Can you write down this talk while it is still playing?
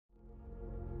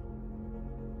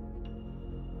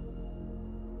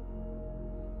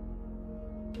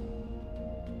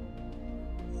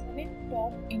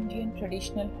Top Indian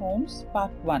Traditional Homes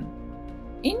Part 1.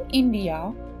 In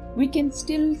India, we can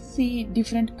still see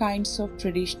different kinds of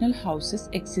traditional houses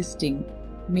existing,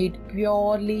 made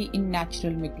purely in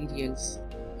natural materials.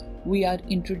 We are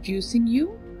introducing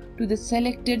you to the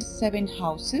selected 7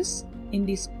 houses in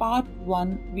this Part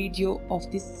 1 video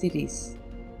of this series.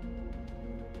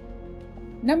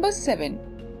 Number 7.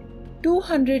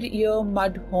 200-year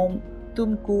mud home,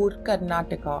 Tumkur,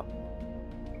 Karnataka.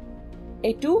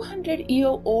 A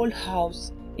 200-year-old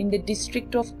house in the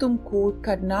district of Tumkur,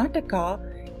 Karnataka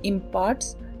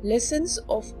imparts lessons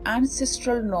of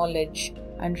ancestral knowledge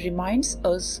and reminds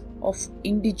us of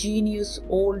indigenous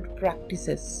old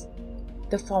practices.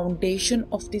 The foundation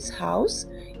of this house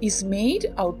is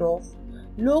made out of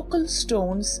local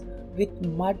stones with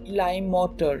mud lime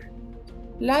mortar.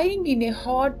 Lying in a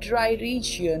hot, dry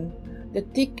region, the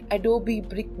thick adobe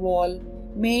brick wall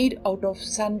made out of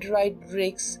sun-dried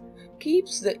bricks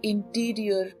keeps the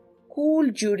interior cool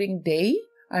during day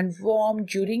and warm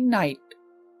during night.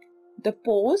 The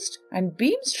post and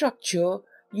beam structure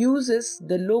uses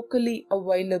the locally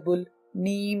available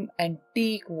neem and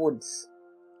teak woods,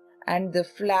 and the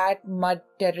flat mud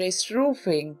terrace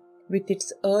roofing with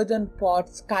its earthen pot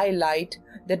skylight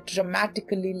that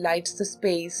dramatically lights the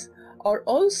space are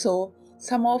also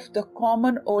some of the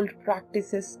common old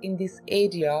practices in this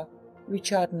area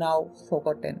which are now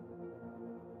forgotten.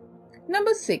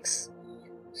 Number 6.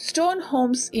 Stone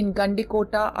homes in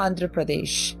Gandikota, Andhra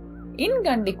Pradesh. In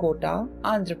Gandikota,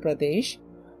 Andhra Pradesh,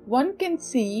 one can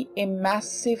see a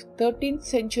massive 13th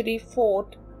century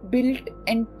fort built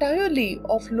entirely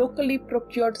of locally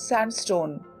procured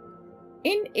sandstone.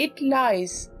 In it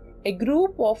lies a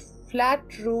group of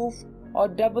flat-roofed or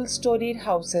double-storied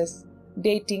houses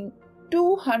dating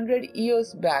 200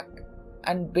 years back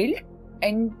and built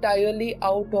entirely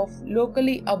out of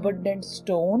locally abundant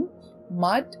stone,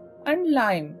 mud and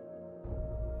lime.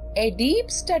 A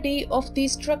deep study of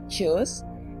these structures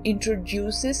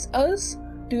introduces us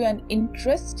to an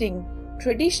interesting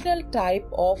traditional type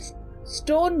of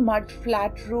stone mud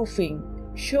flat roofing,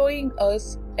 showing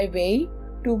us a way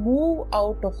to move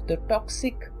out of the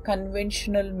toxic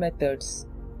conventional methods.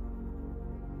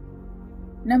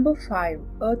 Number 5.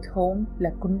 Earth Home,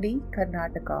 Lakkundi,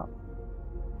 Karnataka.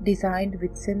 Designed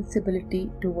with sensibility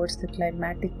towards the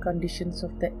climatic conditions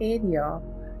of the area,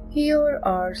 here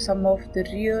are some of the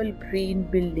real green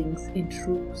buildings in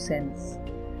true sense.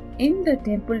 In the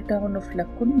temple town of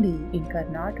Lakkundi in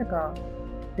Karnataka,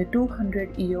 the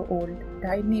 200-year-old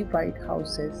tiny white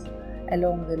houses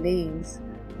along the lanes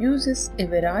uses a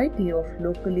variety of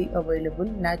locally available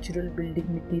natural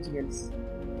building materials.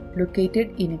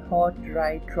 Located in a hot,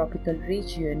 dry tropical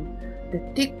region, the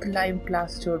thick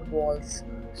lime-plastered walls,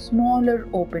 smaller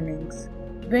openings,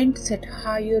 vents at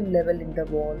higher level in the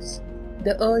walls,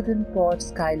 the earthen pot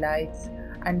skylights,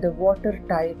 and the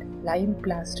watertight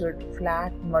lime-plastered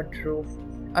flat mud roof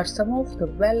are some of the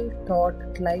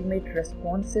well-thought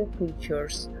climate-responsive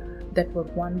features that were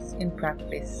once in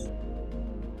practice.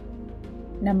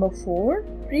 Number 4.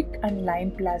 Brick and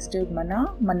lime-plastered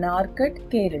Mana, Mannarkadu,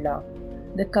 Kerala.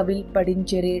 The Kavil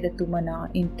Padinchereda Tumana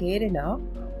in Kerala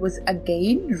was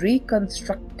again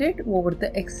reconstructed over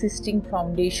the existing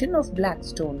foundation of black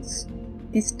stones.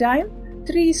 This time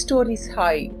 3 stories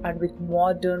high and with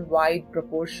modern wide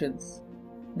proportions.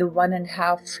 The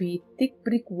 1.5 feet thick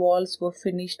brick walls were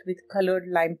finished with colored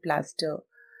lime plaster.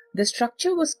 The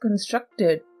structure was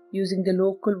constructed using the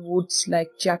local woods like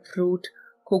jackfruit,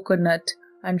 coconut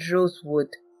and rosewood.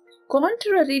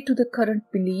 Contrary to the current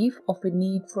belief of a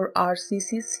need for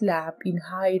RCC slab in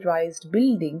high-rise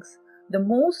buildings, the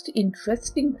most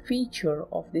interesting feature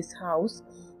of this house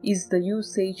is the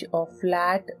usage of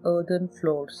flat earthen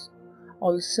floors.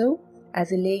 Also,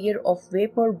 as a layer of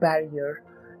vapor barrier,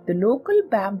 the local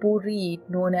bamboo reed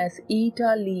known as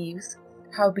Eta leaves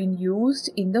have been used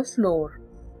in the floor.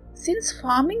 Since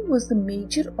farming was the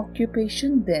major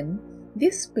occupation then,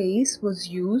 this space was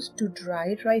used to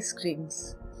dry rice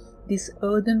grains. This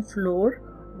earthen floor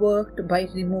worked by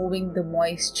removing the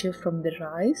moisture from the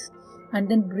rice and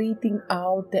then breathing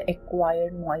out the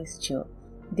acquired moisture.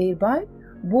 Thereby,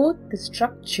 both the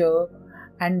structure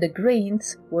and the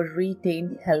grains were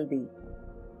retained healthy.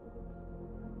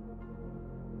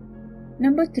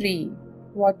 Number 3.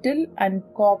 Wattle and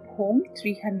Cob Home,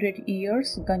 300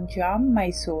 years, Ganjam,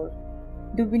 Mysore.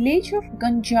 The village of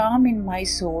Ganjam in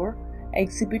Mysore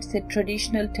exhibits a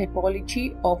traditional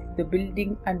typology of the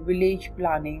building and village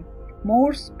planning,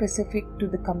 more specific to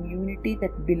the community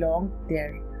that belonged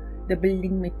there. The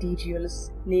building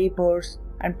materials, labors,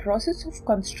 and process of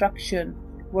construction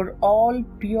were all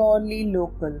purely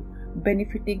local,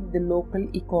 benefiting the local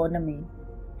economy.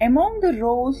 Among the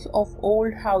rows of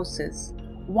old houses,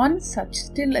 one such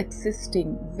still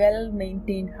existing,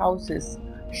 well-maintained houses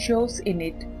shows in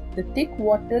it the thick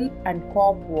wattle and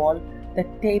cob wall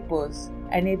that tapers,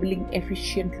 enabling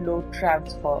efficient load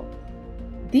transfer.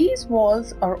 These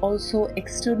walls are also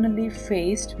externally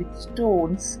faced with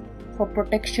stones for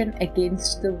protection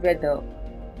against the weather.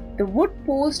 The wood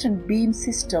post and beam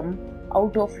system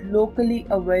out of locally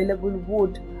available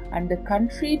wood and the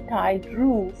country tiled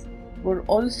roof were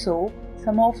also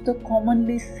some of the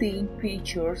commonly seen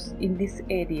features in this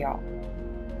area.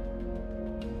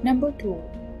 Number 2.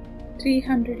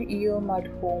 300-year mud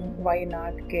home,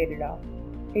 Wayanad, Kerala.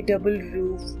 A double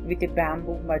roof with a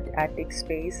bamboo mud attic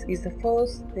space is the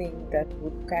first thing that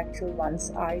would capture one's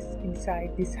eyes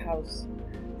inside this house.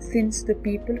 Since the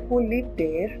people who live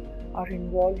there are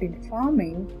involved in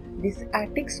farming, this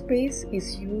attic space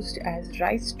is used as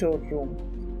rice storeroom.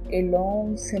 A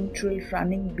long central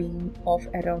running beam of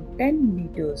around 10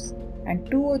 meters and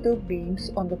two other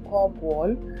beams on the cob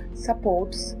wall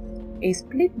supports a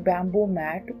split bamboo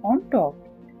mat on top.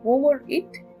 Over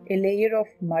it, a layer of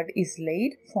mud is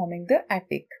laid, forming the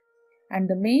attic, and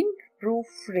the main roof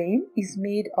frame is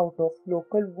made out of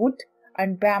local wood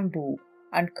and bamboo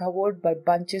and covered by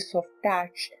bunches of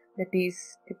thatch that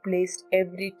is replaced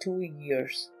every 2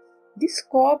 years. This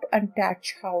cob and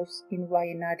thatch house in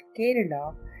Wayanad,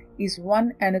 Kerala is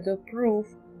one another proof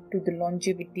to the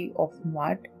longevity of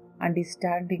mud and is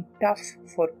standing tough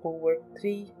for over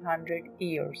 300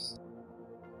 years.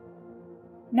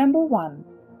 Number 1.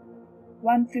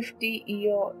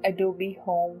 150-year Adobe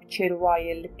home,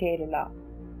 Cheruvayal, Kerala.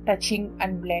 Touching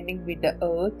and blending with the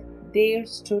earth, there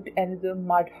stood another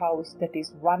mud house that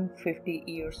is 150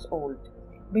 years old,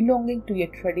 belonging to a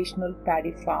traditional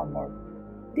paddy farmer.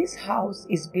 This house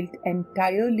is built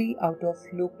entirely out of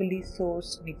locally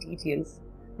sourced materials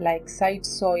like side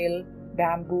soil,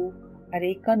 bamboo,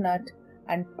 areca nut,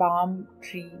 and palm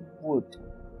tree wood.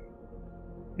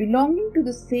 Belonging to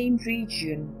the same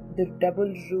region, the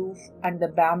double roof and the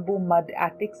bamboo mud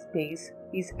attic space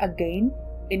is again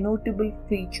a notable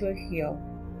feature here,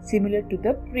 similar to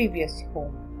the previous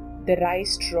home. The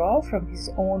rice straw from his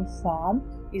own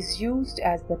farm is used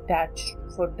as the thatch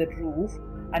for the roof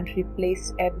and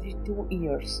replaced every 2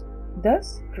 years,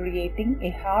 thus creating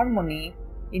a harmony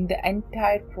in the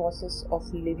entire process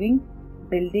of living,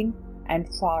 building,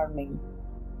 and farming.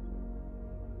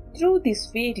 Through this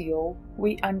video,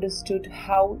 we understood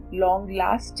how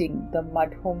long-lasting the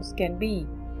mud homes can be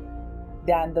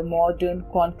than the modern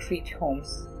concrete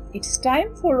homes. It's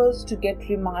time for us to get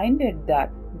reminded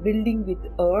that building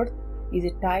with earth is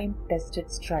a time-tested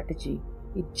strategy.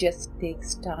 It just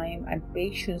takes time and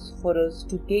patience for us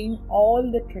to gain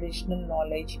all the traditional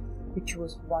knowledge which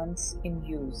was once in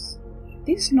use.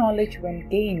 This knowledge, when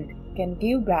gained, can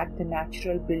give back the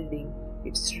natural building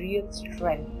its real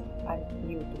strength and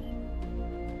beauty.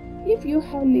 If you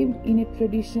have lived in a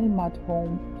traditional mud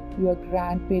home, your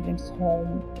grandparents'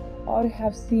 home, or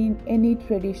have seen any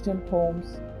traditional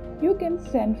homes, you can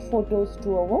send photos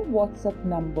to our WhatsApp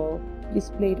number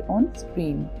displayed on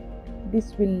screen.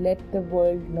 This will let the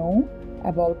world know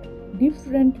about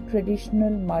different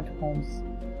traditional mud homes,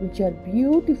 which are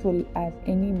beautiful as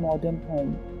any modern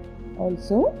home.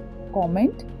 Also,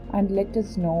 comment and let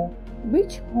us know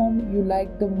which home you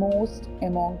like the most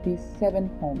among these 7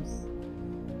 homes.